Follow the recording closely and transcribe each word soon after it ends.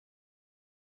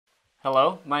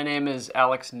Hello, my name is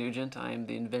Alex Nugent. I am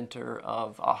the inventor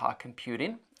of AHA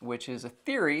computing, which is a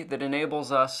theory that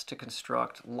enables us to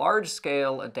construct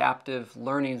large-scale adaptive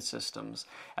learning systems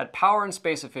at power and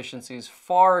space efficiencies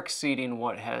far exceeding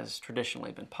what has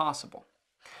traditionally been possible.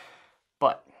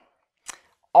 But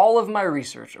all of my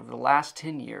research over the last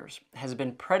 10 years has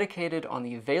been predicated on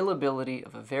the availability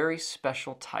of a very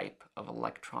special type of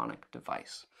electronic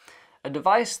device, a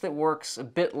device that works a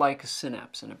bit like a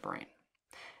synapse in a brain.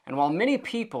 And while many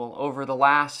people over the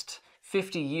last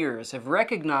 50 years have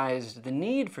recognized the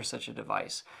need for such a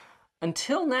device,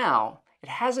 until now, it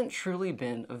hasn't truly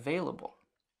been available.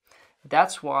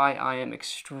 That's why I am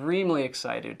extremely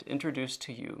excited to introduce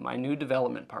to you my new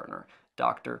development partner,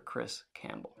 Dr. Kris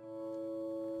Campbell.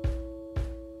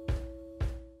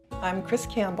 I'm Kris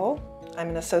Campbell. I'm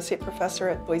an associate professor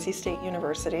at Boise State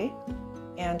University,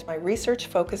 and my research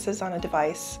focuses on a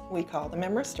device we call the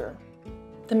Memristor.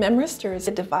 The Memristor is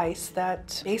a device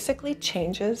that basically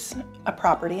changes a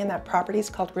property, and that property is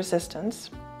called resistance.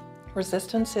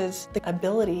 Resistance is the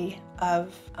ability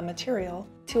of a material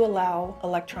to allow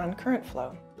electron current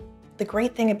flow. The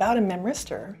great thing about a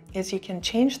Memristor is you can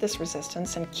change this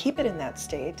resistance and keep it in that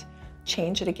state,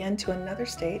 change it again to another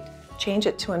state, change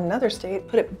it to another state,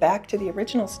 put it back to the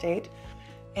original state.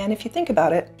 And if you think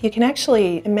about it, you can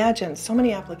actually imagine so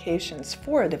many applications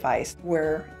for a device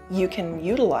where you can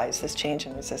utilize this change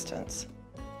in resistance.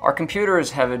 Our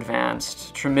computers have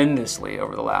advanced tremendously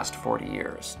over the last 40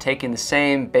 years, taking the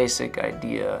same basic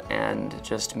idea and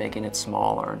just making it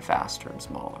smaller and faster and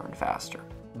smaller and faster.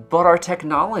 But our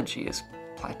technology is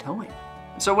plateauing.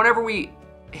 So whenever we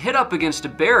hit up against a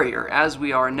barrier, as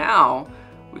we are now,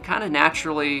 we kind of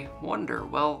naturally wonder,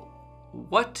 well,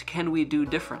 what can we do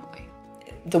differently?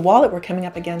 The wall that we're coming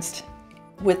up against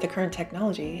with the current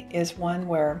technology is one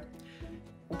where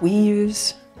we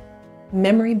use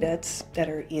memory bits that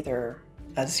are either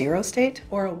a 0 state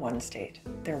or a 1 state.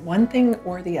 They're one thing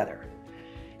or the other.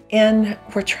 And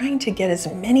we're trying to get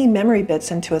as many memory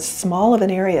bits into as small of an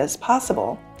area as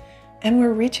possible, and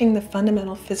we're reaching the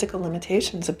fundamental physical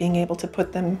limitations of being able to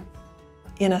put them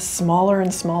in a smaller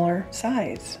and smaller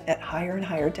size at higher and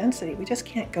higher density. We just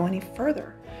can't go any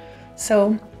further.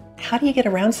 So how do you get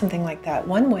around something like that?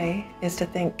 One way is to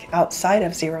think outside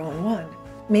of 0 and 1.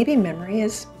 Maybe memory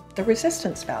is the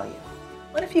resistance value.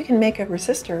 What if you can make a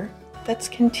resistor that's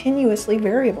continuously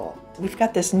variable? We've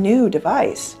got this new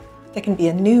device that can be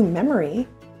a new memory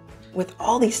with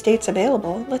all these states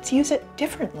available. Let's use it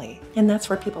differently. And that's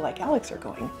where people like Alex are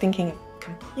going, thinking of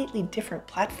completely different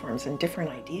platforms and different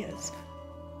ideas.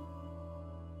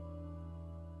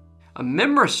 A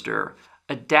memristor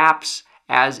adapts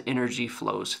as energy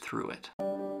flows through it.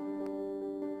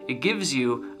 It gives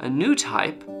you a new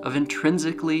type of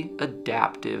intrinsically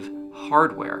adaptive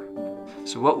hardware.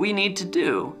 So what we need to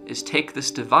do is take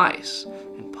this device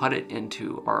and put it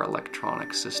into our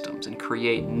electronic systems and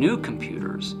create new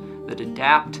computers that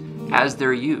adapt as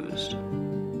they're used.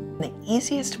 The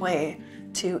easiest way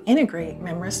to integrate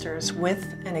memristors with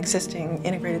an existing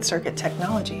integrated circuit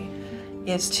technology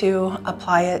is to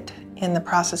apply it in the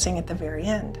processing at the very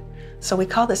end. So we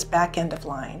call this back end of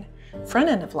line. Front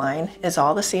end of line is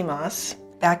all the CMOS.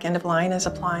 Back end of line is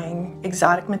applying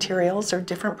exotic materials or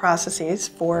different processes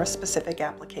for a specific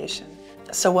application.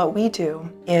 So what we do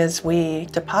is we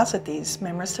deposit these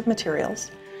memristive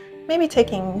materials, maybe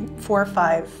taking 4 or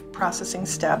 5 processing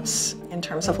steps in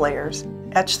terms of layers,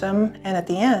 etch them, and at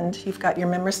the end, you've got your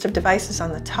memristive devices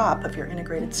on the top of your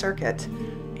integrated circuit,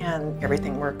 and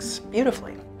everything works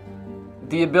beautifully.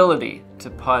 The ability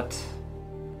to put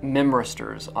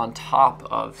memristors on top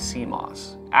of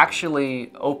CMOS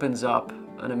actually opens up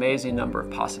an amazing number of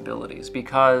possibilities,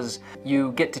 because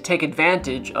you get to take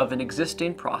advantage of an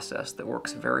existing process that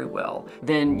works very well.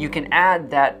 Then you can add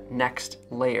that next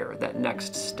layer, that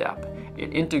next step.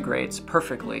 It integrates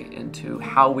perfectly into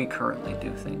how we currently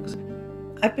do things.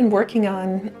 I've been working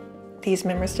on these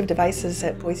memristive devices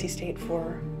at Boise State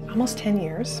for almost 10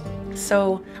 years.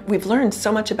 So we've learned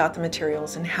so much about the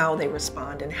materials and how they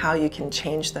respond and how you can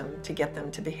change them to get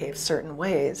them to behave certain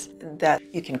ways that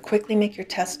you can quickly make your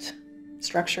test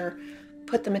structure,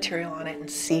 put the material on it, and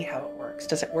see how it works.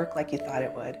 Does it work like you thought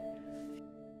it would?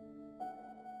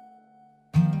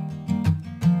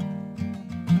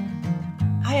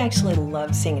 I actually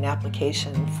love seeing an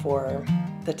application for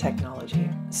the technology.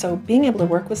 So being able to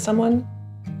work with someone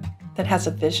that has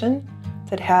a vision,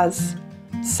 that has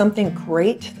something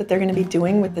great that they're going to be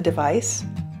doing with the device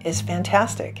is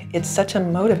fantastic. It's such a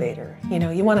motivator. You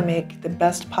know, you want to make the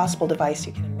best possible device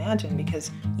you can imagine because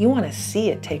you want to see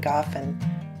it take off and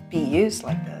be used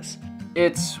like this.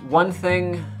 It's one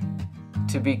thing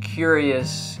to be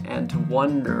curious and to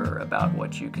wonder about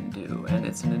what you can do. And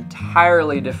it's an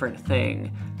entirely different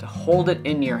thing to hold it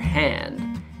in your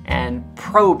hand and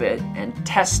probe it and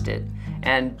test it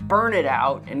and burn it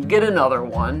out and get another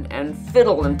one and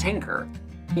fiddle and tinker.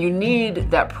 You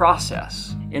need that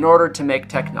process in order to make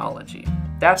technology.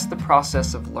 That's the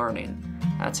process of learning.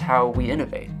 That's how we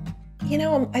innovate. You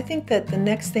know, I think that the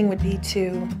next thing would be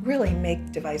to really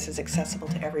make devices accessible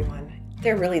to everyone.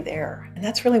 They're really there, and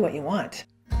that's really what you want.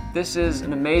 This is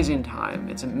an amazing time.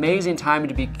 It's an amazing time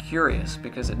to be curious,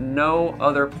 because at no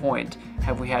other point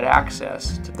have we had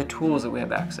access to the tools that we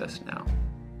have access now.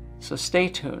 So stay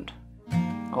tuned.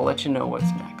 I'll let you know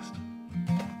what's next.